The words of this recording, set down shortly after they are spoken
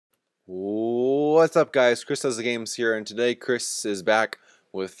What's up, guys? ChrisDTG here, and today Chris is back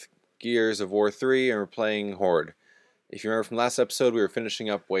with Gears of War 3, and we're playing Horde. If you remember from last episode, we were finishing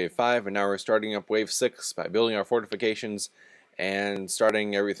up Wave 5, and now we're starting up Wave 6 by building our fortifications and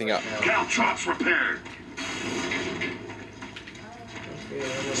starting everything up. Caltrops repaired.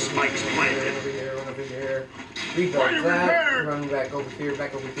 Spikes planted. One over here. Rebuild that. Run back over here,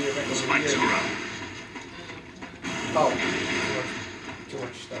 back over here, back over Spikes here. are up. Oh, too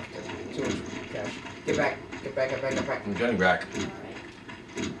much stuff. Too much cash. Get back. I'm getting back.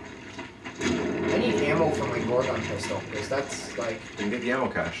 I need ammo for my Gorgon pistol, because that's like... You can get the ammo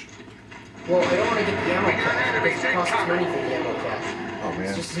cache. Well, I don't want to get the ammo cache, because it costs money for the ammo cache. Oh, man.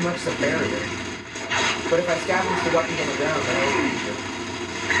 It's just as much as a barrier. But if I scavenge the weapons on the ground, then I don't need it.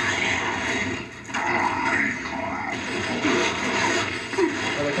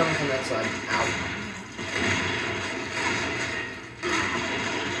 Oh, they're coming from that side. Ow.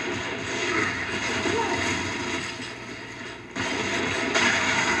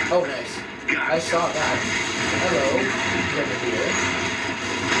 Oh, nice. I saw that. Hello, over here.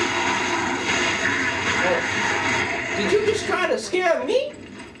 Oh. Did you just try to scare me?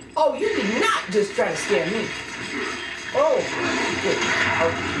 Oh, you did not just try to scare me. Oh, good.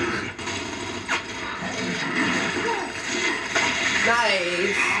 Oh, jeez.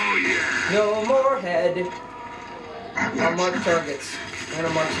 Nice. Oh, yeah. No more head. I'll mark targets. I'm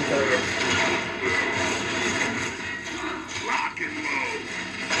gonna mark some targets. Rock and roll.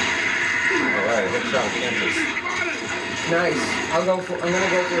 Alright, headshot Kansas. Nice. I'm gonna go for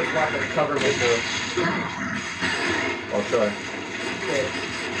his weapon. Cover me. I'll try. Okay.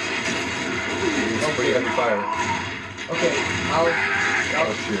 It's pretty heavy fire. Okay. Oh,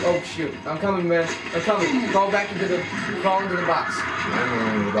 shoot. Oh shoot. I'm coming, man. I'm coming. Crawl into the box. I'm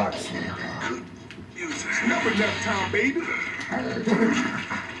going into the box. Number death time, baby.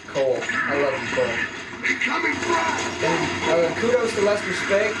 Cole. I love you, Cole. Incoming front. And kudos to Lester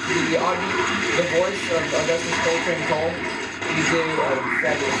Spake, the voice of Augustus Coltrane Cole. He did a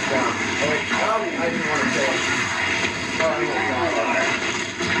fabulous job. Oh, wait. Oh, I didn't want to kill him. Oh, I'm gonna die.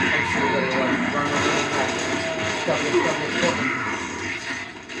 I'm sure you're gonna run. Cover.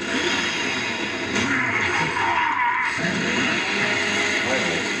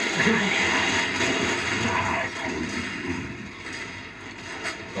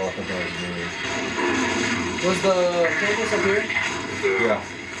 Oh, I think that was me. Was the campus up here? Yeah.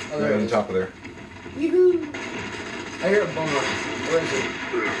 Oh, there Right on it the is. top of there. Yoo-hoo! I hear a boomer. Where is it?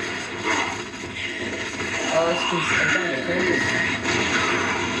 Oh, that's campus.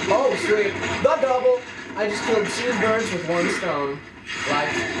 Oh, sweet. The double! I just killed 2 birds with 1 stone.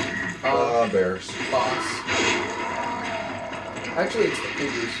 Like, Bears. boss. Actually, it's the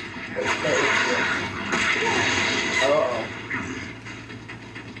figures. Uh-oh.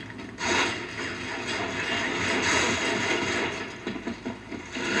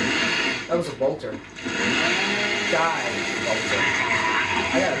 That was a bolter. Die, bolter.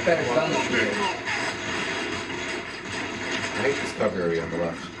 I got a better gun than you. I hate this cover area on the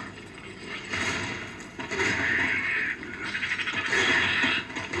left.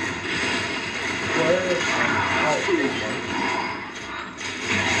 Where? Oh, there's one.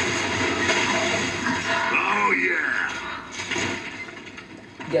 Oh, yeah.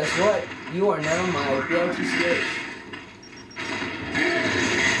 Guess what? You are now my BLTCH.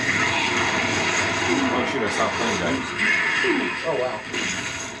 Oh, shoot, I stopped playing, guys. Oh, wow.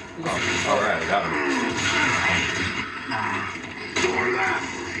 Oh, alright, I got him. Door left.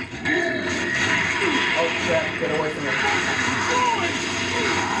 Oh, crap. Get away from him.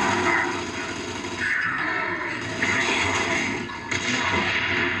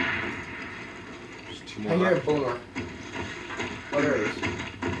 Just 2 I more hear a left. boomer. Oh, there it is.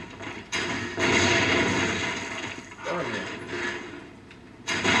 Darn it.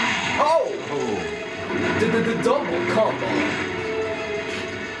 Oh! Oh. The double combo.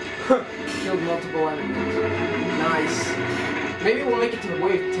 Killed multiple enemies. Nice. Maybe we'll make it to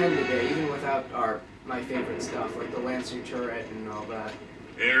wave 10 today, even without my favorite stuff, like the Lancer turret and all that.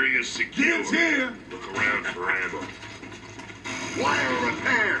 Area secure. Kids here. Look around for ammo. Wire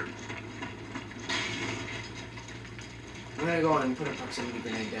repaired. I'm gonna go and put a proximity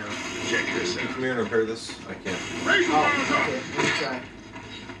grenade down. Check this Can you out. come here and repair this? I can't. Raise your Oh, arms up. okay. Let me try.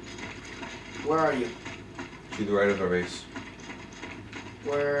 Where are you? To the right of our base.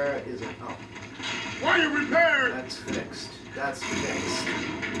 Where is it? Oh, Wire repaired. that's fixed. That's fixed.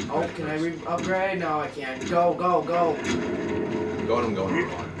 Oh, can I upgrade? No, I can't. Go. I'm going.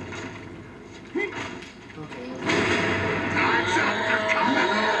 Okay. Time's up. They're coming.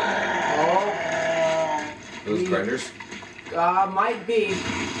 Oh. Those grinders? Might be.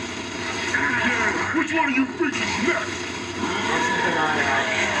 Yeah, which one of you freaks is next? I'll keep an eye out.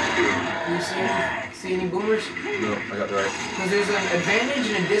 Do you see any boomers? No, I got the right. Because there's an advantage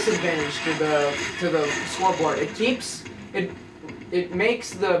and a disadvantage to the scoreboard. It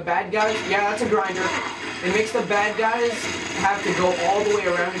makes the bad guys. Yeah, that's a grinder. It makes the bad guys have to go all the way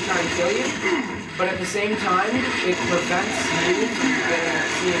around to try and kill you. But at the same time, it prevents you from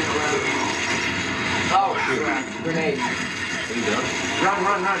seeing around. Oh, crap. Grenade. Are you done?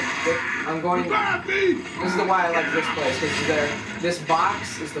 Run. I'm going. Revive me! This is why I like this place, because this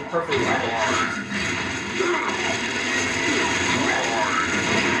box is the perfect level.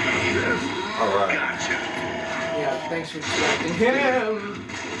 Alright. Yeah, thanks for distracting him.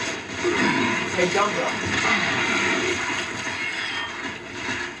 Hey, Dumbo.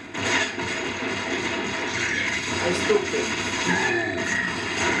 Hey, stupid.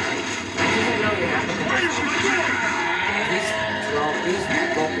 This isn't really applicable. These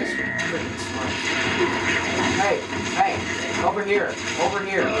focus are freaking smart. Hey, over here.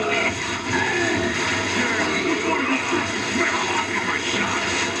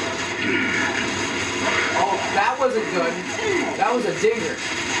 Oh, that wasn't good. That was a digger.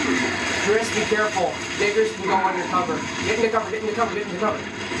 Chris, be careful. Diggers can go undercover. Get in the cover.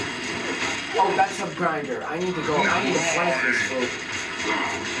 Oh, that's a grinder. I need to flank this fool.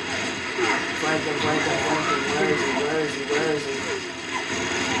 Flank him. Where is he?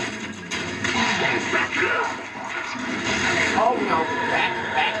 Oh no, back.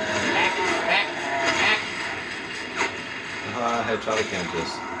 Headshot of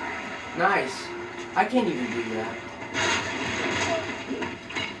Cantus. Nice. I can't even do that.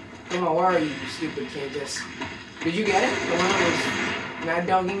 Come on, where are you, you stupid Cantus? Did you get it? The one that was mad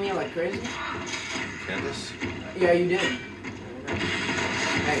dogging me like crazy? Cantus? Yeah, you did.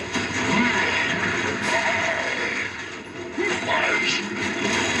 Hey.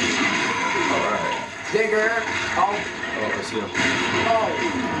 Alright. Digger! Oh, Oh, I see him. oh!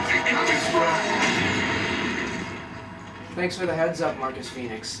 Thanks for the heads up, Marcus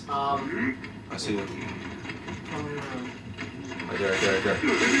Phoenix. I see him. Right there. Anyone out there?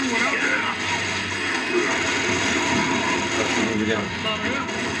 Let's move you down.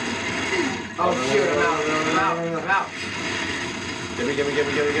 Oh shoot, I'm out. Get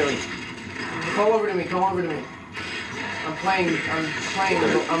me. Come over to me.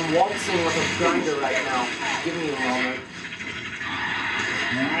 I'm waltzing with a grinder right now. Give me a moment.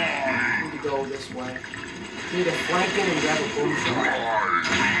 I need to go this way. I need to flank in and grab a boom shot.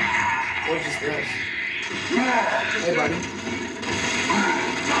 What is this? Hey, buddy.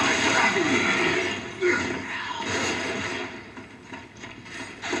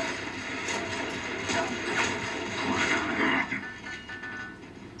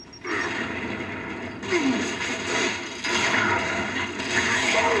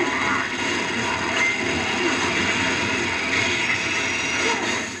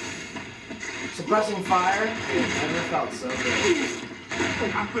 Suppressing fire, it never felt so good.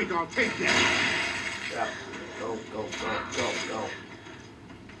 I think I'll take that. Yeah. Go.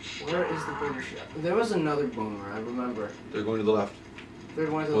 Where is the boomer shot? There was another boomer, I remember. They're going to the left. Third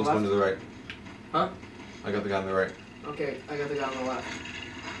one to the One's left? going to the right. Huh? I got the guy on the right. Okay, I got the guy on the left.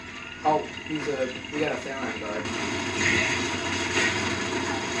 Oh, we got a Theron guard.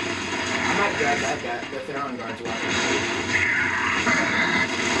 I might grab that guy, the Theron guard's weapon.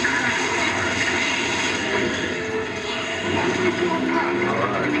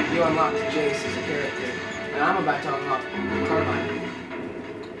 Alright. You unlocked Jace as a character, and I'm about to unlock Carbine.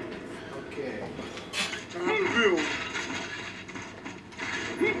 Okay. Time to build.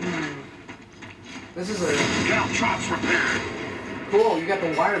 This is a Caltrops repaired. cool. You got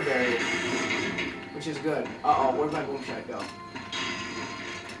the wire barrier, which is good. Uh-oh, where'd my boom shot go?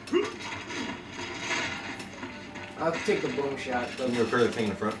 I'll take the boom shot. Can you repair the thing in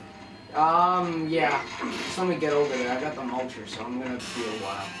the front? Yeah. Just let me get over there. I got the mulcher, so I'm gonna be a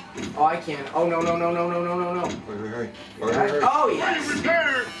while. Oh, I can't. Oh, no. Hurry. Oh, yes.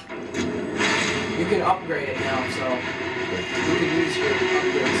 Repaired. You can upgrade it now, so you can use your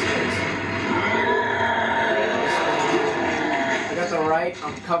upgrade skills. I got the right.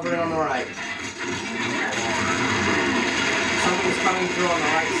 I'm covered on the right. Something's coming through on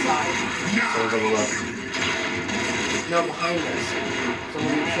the right side. Someone's on the left. No, behind us.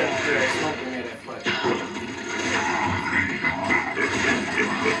 Someone should do a smoke grenade at foot.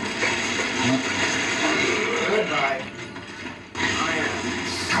 Goodbye. I am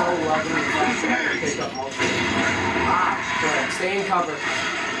so loving the fact that I can pick up multiple. Good. Stay in cover.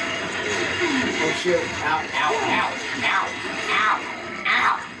 Oh shoot. Ow.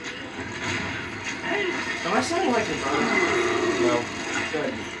 Am I sounding like your brother? No.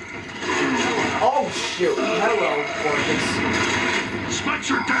 Good. shoot. Hello, gorgeous.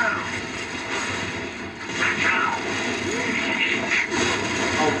 Spectre down.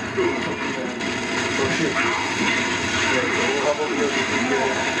 Oh, shoot.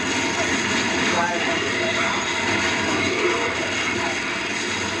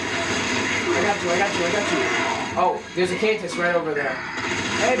 I got you. Oh, there's a Cantus right over there.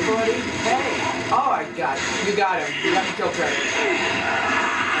 Hey, buddy. Hey. Oh, you got him. You got the kill credit.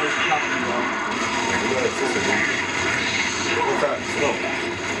 Nice fucking bro. What's that? Smoke.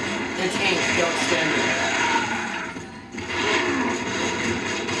 It's ink. Don't stand there.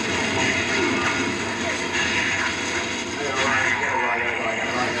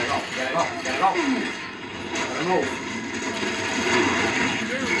 Gotta move.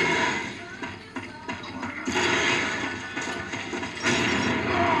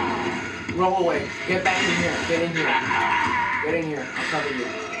 Roll away. Get back in here. Get in here. Get in here. I'll cover you.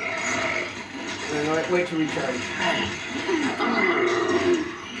 And then wait to recharge.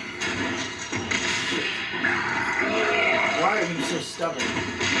 Why are you so stubborn?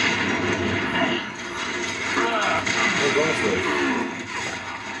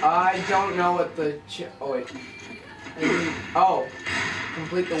 I don't know what the oh wait. Oh,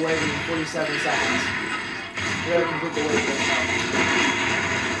 complete the wave in 47 seconds. We gotta complete the wave now.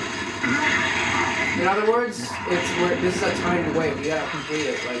 In other words, this is a timed wave. We gotta complete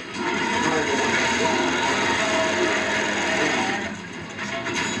it like in order to win.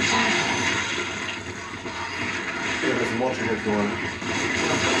 Yeah, there's a mulcher here if you want.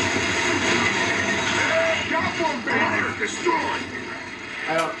 Got one, baby. Destroyed.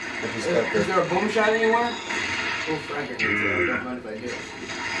 I don't. Is there a boom shot anywhere? Oh, Frank, I don't mind if I do.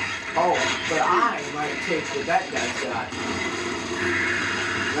 Oh, but I might take what that guy's got.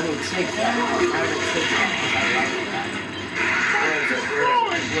 Let me take that. I will take that because I like that.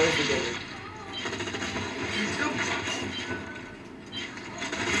 Where's the digger?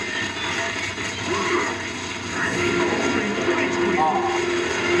 Oh,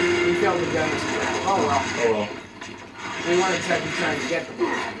 we failed the gun's trap. Oh well. We weren't exactly trying to get the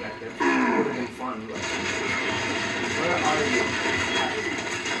bonus objective. It would have been fun, but... Where are you?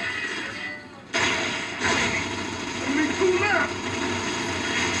 Only two left.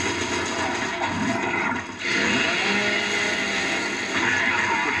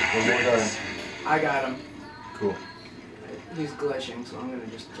 One more guy. I got him. Cool. He's glitching, so I'm gonna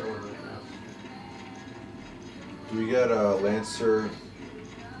just kill him right now. Do we get a Lancer?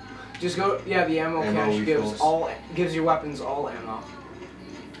 Just go, yeah, the ammo cache gives your weapons all ammo.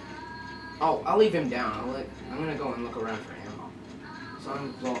 Oh, I'll leave him down. I'm gonna go and look around for ammo. So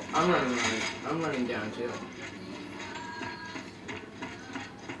I'm running down too.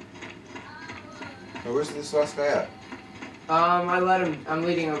 Oh, where's this last guy at? I'm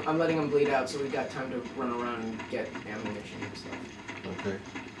letting him bleed out so we got time to run around and get ammunition and stuff. Okay.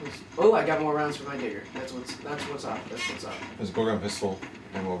 Oh, I got more rounds for my digger. That's what's up. There's a program pistol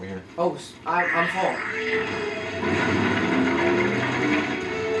ammo over here. Oh, I'm full.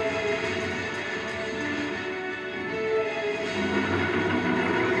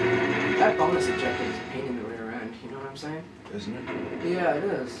 That bonus objective is a pain in the rear end. You know what I'm saying? Isn't it? Yeah, it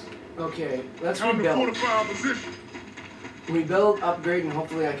is. Okay, let's Time to rebuild. fortify our position. Rebuild, upgrade, and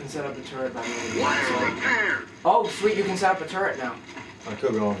hopefully I can set up a turret by the end of the Wire episode. repaired. Oh, sweet! You can set up a turret now. I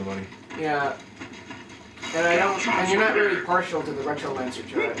could have all the money. Yeah. And and you're not really partial to the Retro Lancer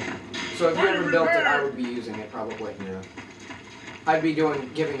turret. So if you ever built it, I would be using it probably. Yeah. I'd be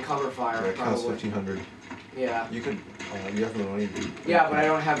giving cover fire Yeah, it costs probably. 1,500. Yeah. You could. You have no money. Yeah, but I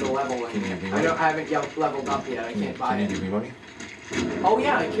don't have the level in Can you it. give me I money? haven't leveled up yet. I can't buy Can you it. give me money? Oh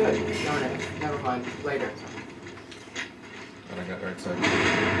yeah, I could. Darn it. Never mind. Later. And I got right side.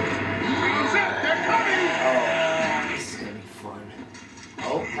 They're coming. Oh, this is gonna be fun.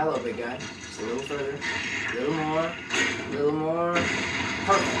 Oh, hello, big guy. Just a little further. A little more. A little more.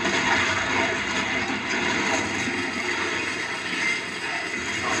 Perfect.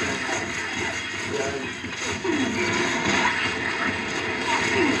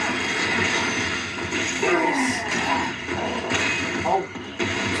 Nice. Oh,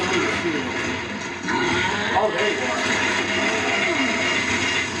 somebody's shooting at me. Oh, there you are.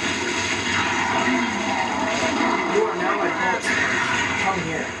 You are now my bullet sponge. Come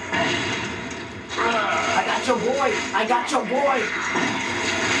here. I got your boy. I got your boy.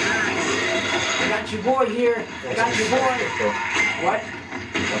 I got your boy here. I got your boy. What?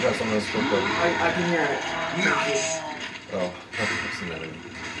 I got some of this quick though. I can hear it. Oh, I've seen that already.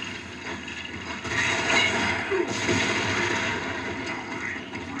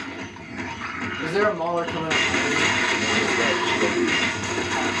 Is there a mauler coming up?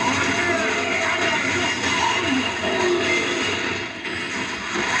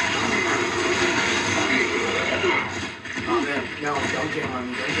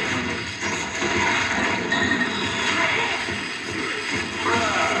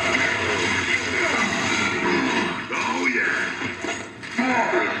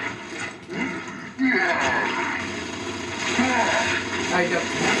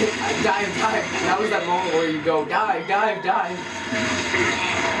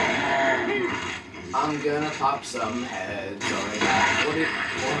 I'm gonna pop some heads. Already got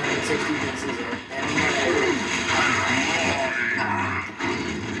 460 pieces of ammo.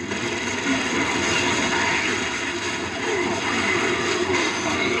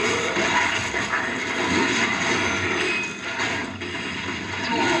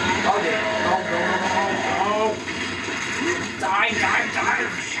 Oh yeah. Oh. Die.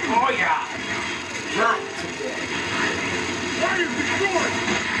 Oh yeah. Not today. Fire destroyed!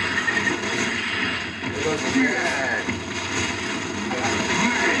 There goes the head.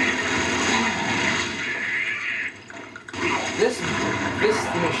 This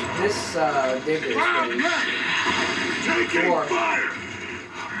digger is Fire pretty. left! Taking Four. fire!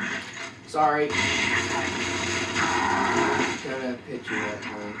 Sorry. Gonna pitch you that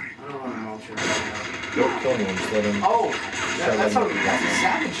one. I don't want to mulcher right now. Don't kill anyone, just let him. Oh, that's a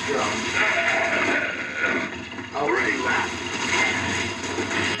savage drum. Oh, Already left!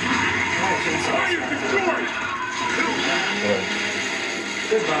 Fire Fire destroyed!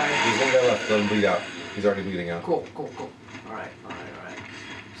 Goodbye. There's one guy left, let him bleed out. He's already bleeding out. Cool. Alright.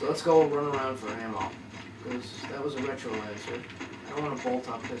 So let's go run around for ammo. Because that was a retro lancer. I don't want a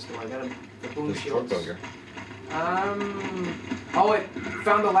bolt-on pistol. I got the boom There's a truck shields. bugger. Oh wait,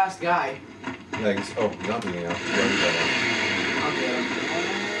 found the last guy. Yeah, he's not bleeding out. He's already bled out. I'll get him.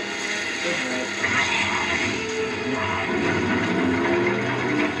 Good night.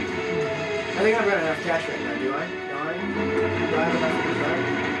 I think I've got enough cash right now, do I? Do I have enough for the turret?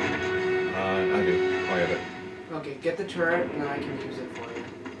 I do. Oh, I have it. Okay, get the turret and then I can use it for you.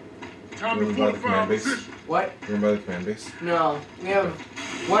 Time You to wanna buy the fortify command base? position! What? You wanna buy the command base? No, we have...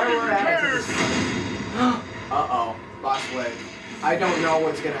 Where we're at, I think it's... Uh-oh, lost leg. I don't know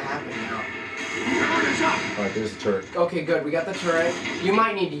what's gonna happen now. Turret is up! Alright, there's the turret. Okay, good, we got the turret. You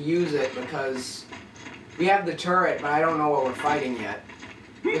might need to use it because we have the turret, but I don't know what we're fighting yet.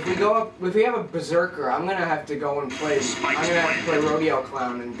 If we have a berserker, I'm gonna have to go and play. I'm gonna have to play rodeo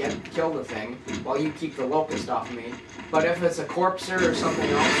clown and kill the thing while you keep the locust off me. But if it's a corpser or something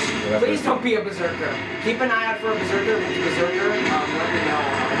else, please don't be a berserker. Keep an eye out for a berserker. If it's a berserker, let me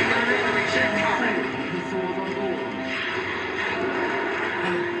know.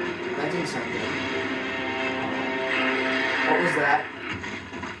 That didn't sound good. What was that?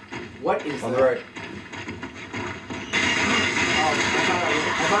 What is On that? the right.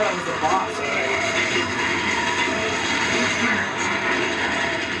 I thought that was the boss.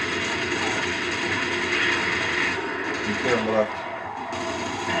 You clear on the left.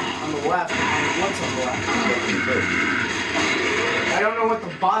 On the left. What's on the left? You clear. I don't know what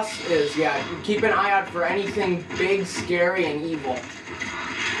the boss is yet. Keep an eye out for anything big, scary, and evil.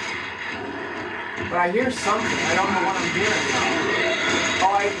 But I hear something. I don't know what I'm hearing now.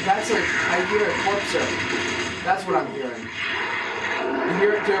 Oh, I hear a corpser. That's what I'm hearing. You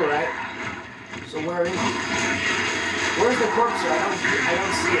hear it too, right? So where is he? Where's the corpser? I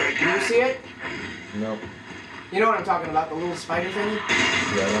don't see it. Do you see it? No. You know what I'm talking about? The little spider thingy?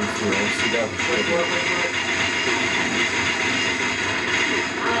 Yeah, I don't see it. I don't see that. Wait for it.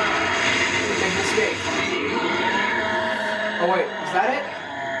 Big mistake. Oh wait, is that it?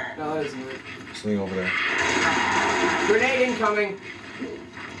 No, that isn't it. Something over there. Grenade incoming!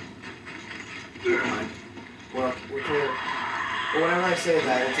 Never mind. We're clear. But whenever I say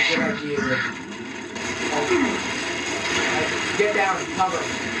that, it's a good idea to... Get down, cover.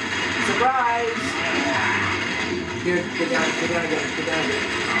 Surprise! Dude, get down again,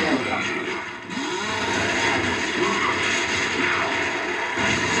 There we go.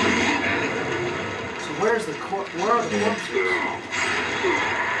 So where are the corpses?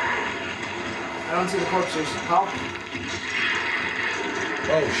 I don't see the corpses. Help.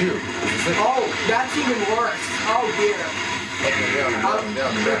 Oh, shoot. Oh, that's even worse. Oh dear. Okay,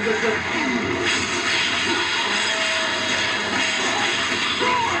 down. Good.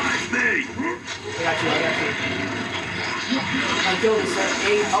 Me! I got you. I killed the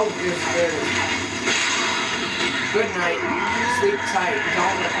 8. Oh, there it is. Good night. Sleep tight.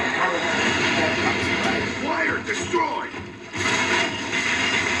 Don't let the head comes right. Wire destroyed!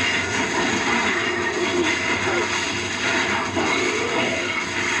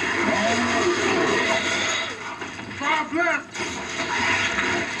 Five left!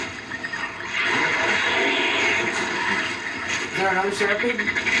 Is there another Serapine?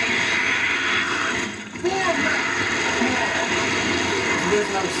 Four left! There's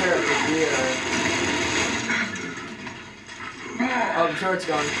another Serapine here. Oh, the turret's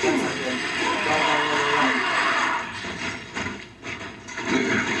gone. That's not good.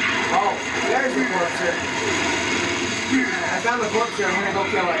 Oh, there's the corpser. I found the corpser. I'm gonna go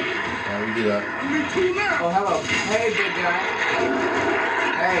kill it. Alright, we do that. Only two left! Oh, hello. Hey, big guy.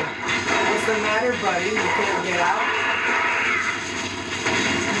 Hey, what's Doesn't matter, buddy. You can't get out.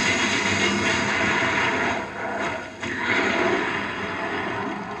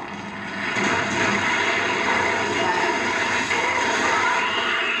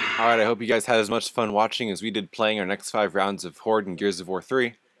 Alright, I hope you guys had as much fun watching as we did playing our next 5 rounds of Horde and Gears of War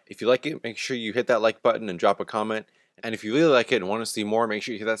 3. If you like it, make sure you hit that like button and drop a comment. And if you really like it and want to see more, make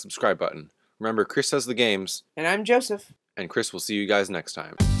sure you hit that subscribe button. Remember, Chris does the games. And I'm Joseph. And Chris will see you guys next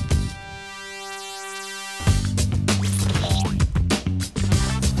time.